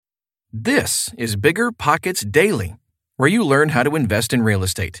This is Bigger Pockets Daily, where you learn how to invest in real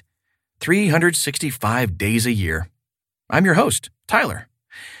estate 365 days a year. I'm your host, Tyler.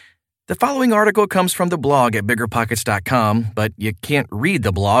 The following article comes from the blog at biggerpockets.com, but you can't read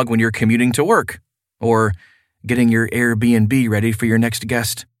the blog when you're commuting to work or getting your Airbnb ready for your next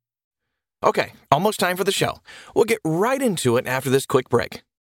guest. Okay, almost time for the show. We'll get right into it after this quick break.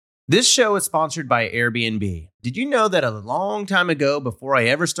 This show is sponsored by Airbnb. Did you know that a long time ago, before I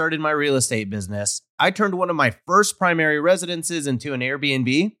ever started my real estate business, I turned one of my first primary residences into an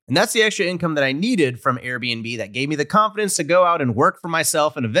Airbnb? And that's the extra income that I needed from Airbnb that gave me the confidence to go out and work for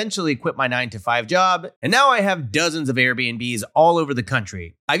myself and eventually quit my 9-to-5 job. And now I have dozens of Airbnbs all over the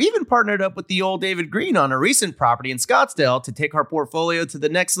country. I've even partnered up with the old David Green on a recent property in Scottsdale to take our portfolio to the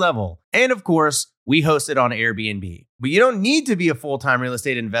next level. And of course, we host it on Airbnb. But you don't need to be a full-time real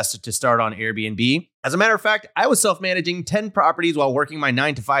estate investor to start on Airbnb. As a matter of fact, I was self-managing 10 properties while working my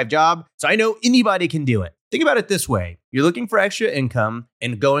 9-to-5 job, so I know anybody can do it. Think about it this way. You're looking for extra income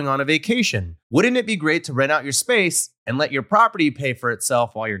and going on a vacation. Wouldn't it be great to rent out your space and let your property pay for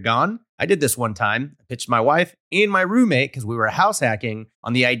itself while you're gone? I did this one time. I pitched my wife and my roommate, because we were house hacking,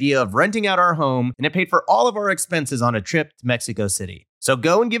 on the idea of renting out our home, and it paid for all of our expenses on a trip to Mexico City. So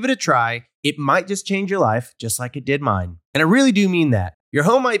go and give it a try. It might just change your life, just like it did mine. And I really do mean that. Your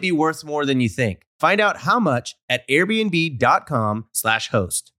home might be worth more than you think. Find out how much at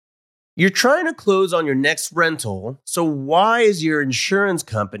airbnb.com/host. You're trying to close on your next rental, so why is your insurance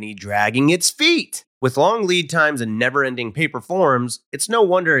company dragging its feet? With long lead times and never-ending paper forms, it's no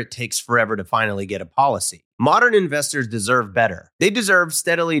wonder it takes forever to finally get a policy. Modern investors deserve better. They deserve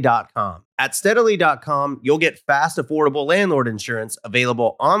Steadily.com. At Steadily.com, you'll get fast, affordable landlord insurance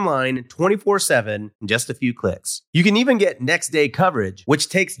available online 24/7 in just a few clicks. You can even get next-day coverage, which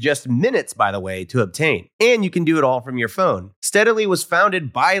takes just minutes, by the way, to obtain. And you can do it all from your phone. Steadily was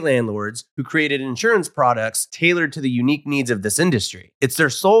founded by landlords who created insurance products tailored to the unique needs of this industry. It's their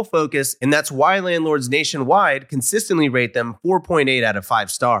sole focus, and that's why landlords nationwide consistently rate them 4.8 out of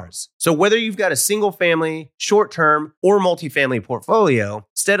 5 stars. So whether you've got a single-family, short-term, or multifamily portfolio,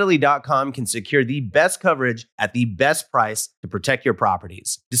 Steadily.com can secure the best coverage at the best price to protect your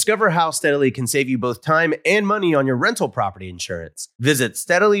properties. Discover how Steadily can save you both time and money on your rental property insurance. Visit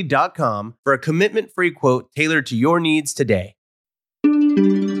Steadily.com for a commitment-free quote tailored to your needs today.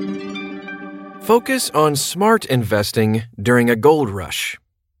 Focus on Smart Investing During a Gold Rush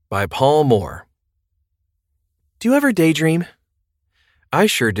by Paul Moore. Do you ever daydream? I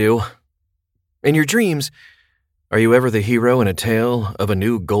sure do. In your dreams, are you ever the hero in a tale of a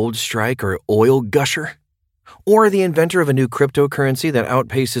new gold strike or oil gusher? Or the inventor of a new cryptocurrency that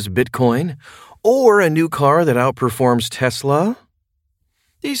outpaces Bitcoin? Or a new car that outperforms Tesla?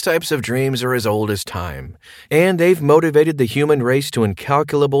 These types of dreams are as old as time, and they've motivated the human race to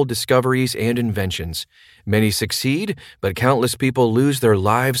incalculable discoveries and inventions. Many succeed, but countless people lose their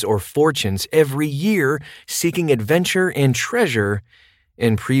lives or fortunes every year seeking adventure and treasure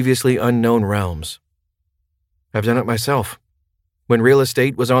in previously unknown realms. I've done it myself. When real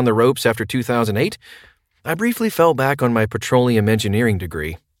estate was on the ropes after 2008, I briefly fell back on my petroleum engineering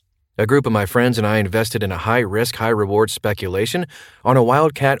degree. A group of my friends and I invested in a high-risk, high-reward speculation on a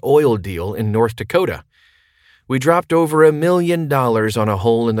wildcat oil deal in North Dakota. We dropped over $1 million on a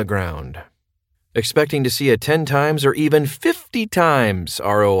hole in the ground, expecting to see a 10 times or even 50 times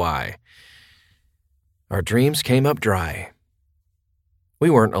ROI. Our dreams came up dry. We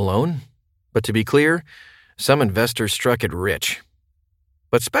weren't alone, but to be clear, some investors struck it rich.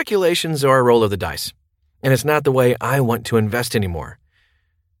 But speculations are a roll of the dice, and it's not the way I want to invest anymore.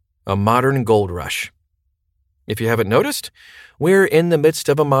 A modern gold rush. If you haven't noticed, we're in the midst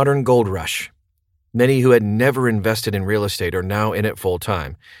of a modern gold rush. Many who had never invested in real estate are now in it full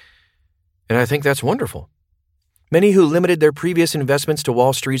time. And I think that's wonderful. Many who limited their previous investments to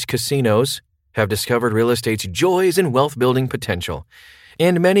Wall Street's casinos have discovered real estate's joys and wealth-building potential.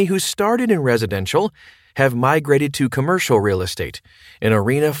 And many who started in residential have migrated to commercial real estate, an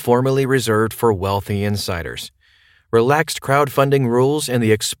arena formerly reserved for wealthy insiders. Relaxed crowdfunding rules and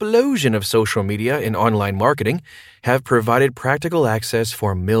the explosion of social media and online marketing have provided practical access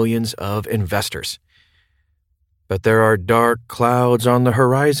for millions of investors. But there are dark clouds on the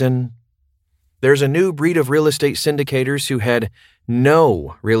horizon. There's a new breed of real estate syndicators who had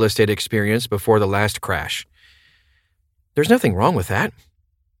no real estate experience before the last crash. There's nothing wrong with that.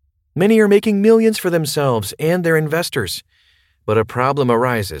 Many are making millions for themselves and their investors, but a problem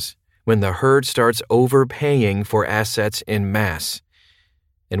arises when the herd starts overpaying for assets en masse.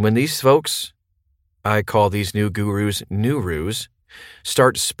 And when these folks, I call these new gurus new-rus,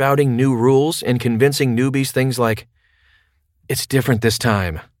 start spouting new rules and convincing newbies things like, "It's different this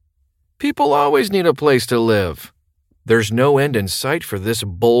time," People always need a place to live. There's no end in sight for this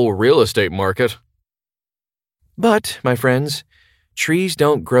bull real estate market. But, my friends, trees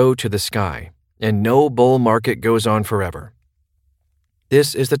don't grow to the sky, and no bull market goes on forever.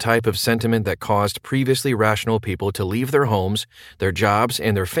 This is the type of sentiment that caused previously rational people to leave their homes, their jobs,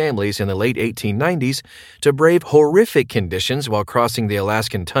 and their families in the late 1890s to brave horrific conditions while crossing the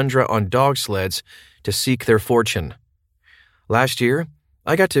Alaskan tundra on dog sleds to seek their fortune. Last year,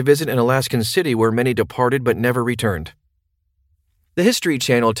 I got to visit an Alaskan city where many departed but never returned. The History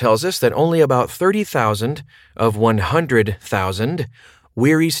Channel tells us that only about 30,000 of 100,000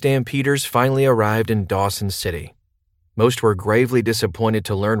 weary stampeders finally arrived in Dawson City. Most were gravely disappointed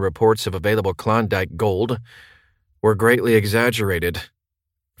to learn reports of available Klondike gold were greatly exaggerated.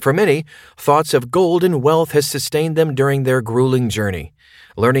 For many, thoughts of gold and wealth has sustained them during their grueling journey.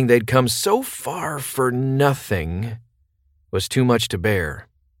 Learning they'd come so far for nothing was too much to bear,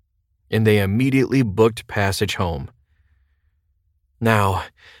 and they immediately booked passage home. Now,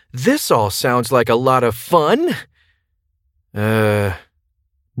 this all sounds like a lot of fun.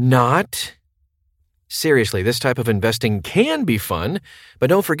 Not. Seriously, this type of investing can be fun, but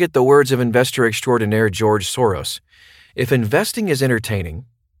don't forget the words of investor extraordinaire George Soros. If investing is entertaining,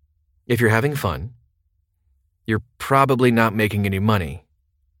 if you're having fun, you're probably not making any money.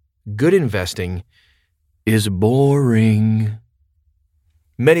 Good investing is boring.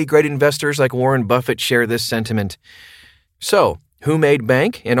 Many great investors like Warren Buffett share this sentiment. So, who made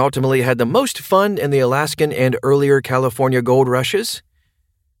bank and ultimately had the most fun in the Alaskan and earlier California gold rushes?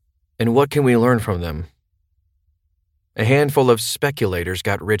 And what can we learn from them? A handful of speculators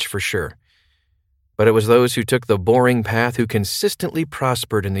got rich for sure, but it was those who took the boring path who consistently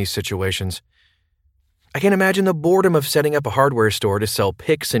prospered in these situations. I can imagine the boredom of setting up a hardware store to sell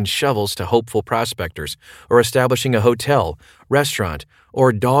picks and shovels to hopeful prospectors, or establishing a hotel, restaurant,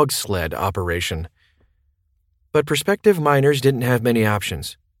 or dog sled operation. But prospective miners didn't have many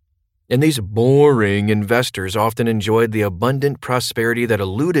options, and these boring investors often enjoyed the abundant prosperity that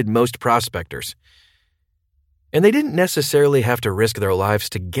eluded most prospectors. And they didn't necessarily have to risk their lives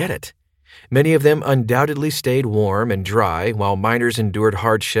to get it. Many of them undoubtedly stayed warm and dry while miners endured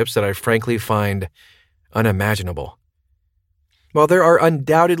hardships that I frankly find unimaginable. While there are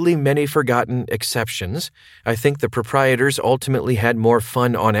undoubtedly many forgotten exceptions, I think the proprietors ultimately had more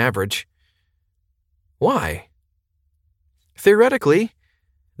fun on average. Why? Theoretically,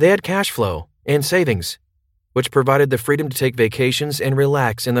 they had cash flow and savings, which provided the freedom to take vacations and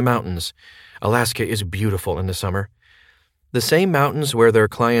relax in the mountains. Alaska is beautiful in the summer. The same mountains where their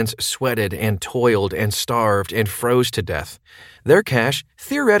clients sweated and toiled and starved and froze to death. Their cash,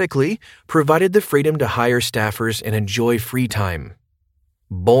 theoretically, provided the freedom to hire staffers and enjoy free time.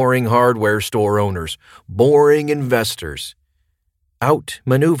 Boring hardware store owners, boring investors,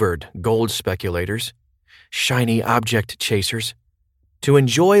 outmaneuvered gold speculators, shiny object chasers, to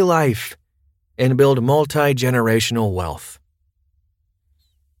enjoy life and build multi-generational wealth.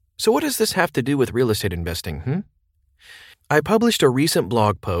 So what does this have to do with real estate investing, I published a recent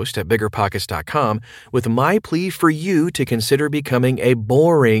blog post at BiggerPockets.com with my plea for you to consider becoming a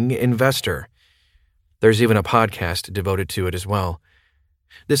boring investor. There's even a podcast devoted to it as well.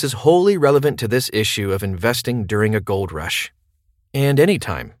 This is wholly relevant to this issue of investing during a gold rush, and any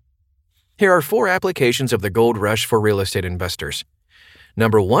time. Here are 4 applications of the gold rush for real estate investors.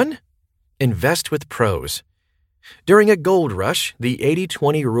 Number 1, invest with pros. During a gold rush, the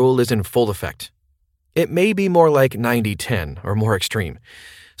 80-20 rule is in full effect. It may be more like 90-10 or more extreme.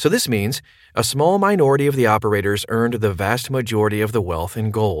 So this means a small minority of the operators earned the vast majority of the wealth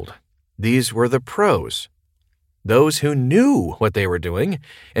in gold. These were the pros, those who knew what they were doing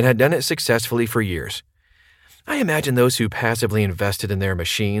and had done it successfully for years. I imagine those who passively invested in their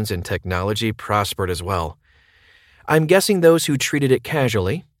machines and technology prospered as well. I'm guessing those who treated it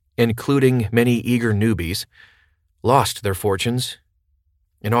casually, including many eager newbies, lost their fortunes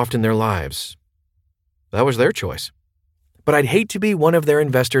and often their lives. That was their choice. But I'd hate to be one of their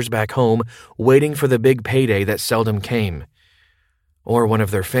investors back home waiting for the big payday that seldom came, or one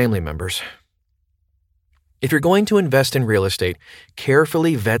of their family members. If you're going to invest in real estate,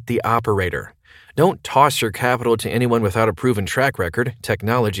 carefully vet the operator. Don't toss your capital to anyone without a proven track record,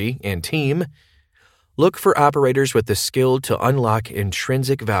 technology, and team. Look for operators with the skill to unlock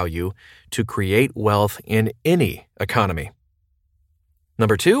intrinsic value to create wealth in any economy.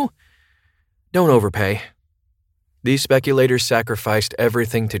 Number 2, don't overpay. These speculators sacrificed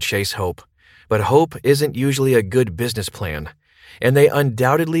everything to chase hope, but hope isn't usually a good business plan, and they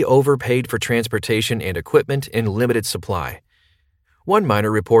undoubtedly overpaid for transportation and equipment in limited supply. One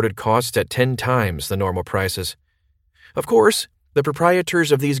miner reported costs at 10 times the normal prices. Of course, The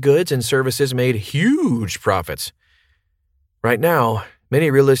proprietors of these goods and services made huge profits. Right now, many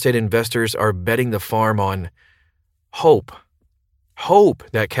real estate investors are betting the farm on hope. Hope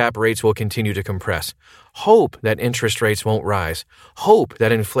that cap rates will continue to compress. Hope that interest rates won't rise. Hope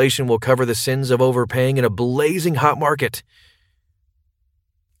that inflation will cover the sins of overpaying in a blazing hot market.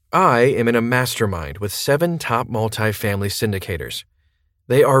 I am in a mastermind with 7 top multifamily syndicators.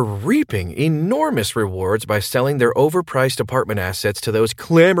 They are reaping enormous rewards by selling their overpriced apartment assets to those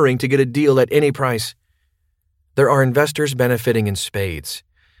clamoring to get a deal at any price. There are investors benefiting in spades.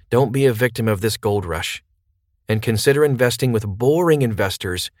 Don't be a victim of this gold rush. And consider investing with boring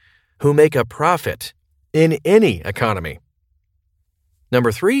investors who make a profit in any economy.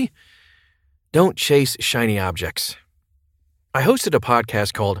 Number 3, don't chase shiny objects. I hosted a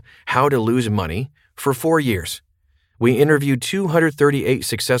podcast called How to Lose Money for 4 years. We interviewed 238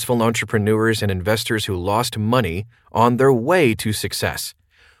 successful entrepreneurs and investors who lost money on their way to success.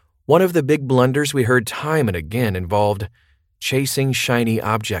 One of the big blunders we heard time and again involved chasing shiny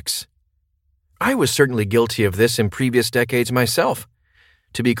objects. I was certainly guilty of this in previous decades myself.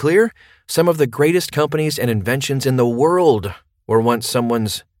 To be clear, some of the greatest companies and inventions in the world were once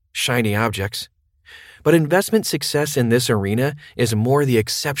someone's shiny objects. But investment success in this arena is more the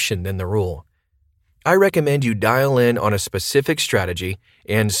exception than the rule. I recommend you dial in on a specific strategy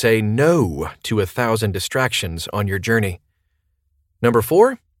and say no to 1,000 distractions on your journey. Number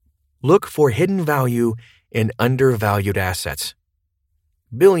 4, look for hidden value in undervalued assets.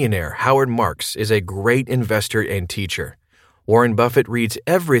 Billionaire Howard Marks is a great investor and teacher. Warren Buffett reads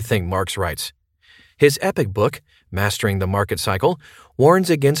everything Marks writes. His epic book, Mastering the Market Cycle,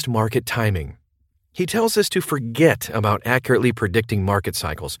 warns against market timing. He tells us to forget about accurately predicting market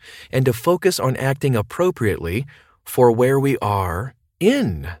cycles and to focus on acting appropriately for where we are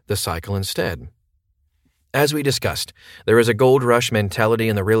in the cycle instead. As we discussed, there is a gold rush mentality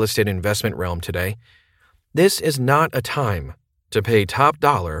in the real estate investment realm today. This is not a time to pay top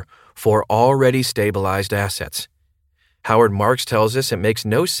dollar for already stabilized assets. Howard Marks tells us it makes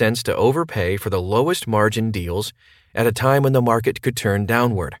no sense to overpay for the lowest margin deals at a time when the market could turn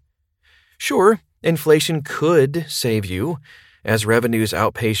downward. Sure, inflation could save you as revenues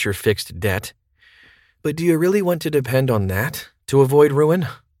outpace your fixed debt. But do you really want to depend on that to avoid ruin?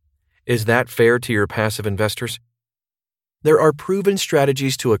 Is that fair to your passive investors? There are proven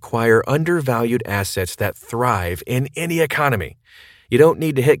strategies to acquire undervalued assets that thrive in any economy. You don't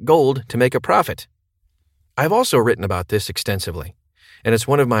need to hit gold to make a profit. I've also written about this extensively, and it's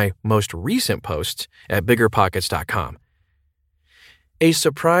one of my most recent posts at biggerpockets.com. A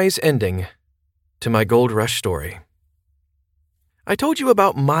surprise ending to my gold rush story. I told you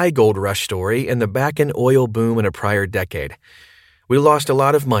about my gold rush story in the back-end oil boom in a prior decade. We lost a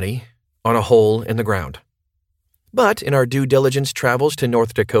lot of money on a hole in the ground. But in our due diligence travels to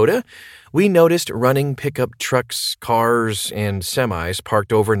North Dakota, we noticed running pickup trucks, cars, and semis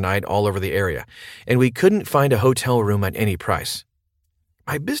parked overnight all over the area, and we couldn't find a hotel room at any price.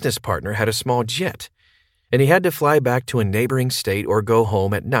 My business partner had a small jet, and he had to fly back to a neighboring state or go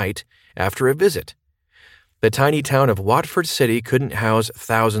home at night after a visit. The tiny town of Watford City couldn't house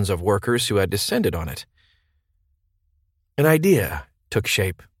thousands of workers who had descended on it. An idea took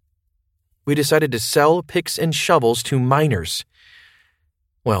shape. We decided to sell picks and shovels to miners.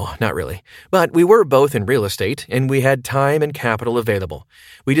 Well, not really, but we were both in real estate and we had time and capital available.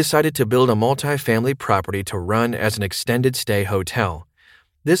 We decided to build a multifamily property to run as an extended stay hotel.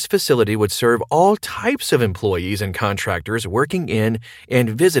 This facility would serve all types of employees and contractors working in and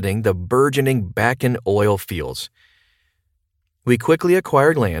visiting the burgeoning back-end oil fields. We quickly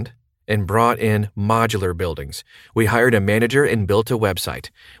acquired land and brought in modular buildings. We hired a manager and built a website.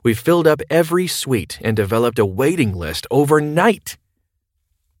 We filled up every suite and developed a waiting list overnight.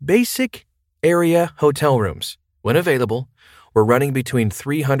 Basic area hotel rooms, when available, were running between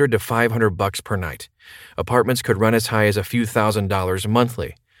 $300 to $500 per night. Apartments could run as high as a few $1,000s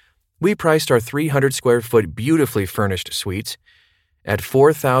monthly. We priced our 300 square foot beautifully furnished suites at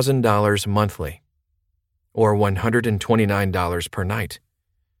 $4,000 monthly, or $129 per night.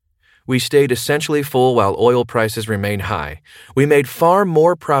 We stayed essentially full while oil prices remained high. We made far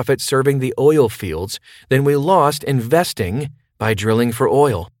more profit serving the oil fields than we lost investing by drilling for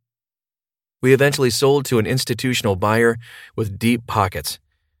oil. We eventually sold to an institutional buyer with deep pockets.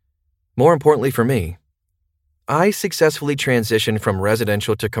 More importantly for me, I successfully transitioned from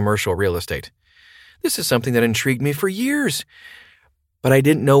residential to commercial real estate. This is something that intrigued me for years, but I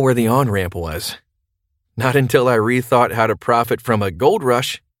didn't know where the on-ramp was. Not until I rethought how to profit from a gold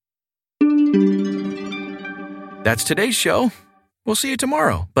rush. That's today's show. We'll see you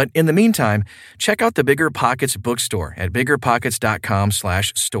tomorrow. But in the meantime, check out the Bigger Pockets bookstore at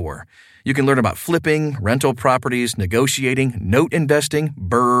biggerpockets.com/store. You can learn about flipping, rental properties, negotiating, note investing,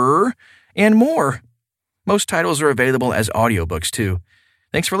 and more. Most titles are available as audiobooks, too.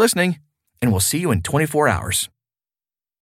 Thanks for listening, and we'll see you in 24 hours.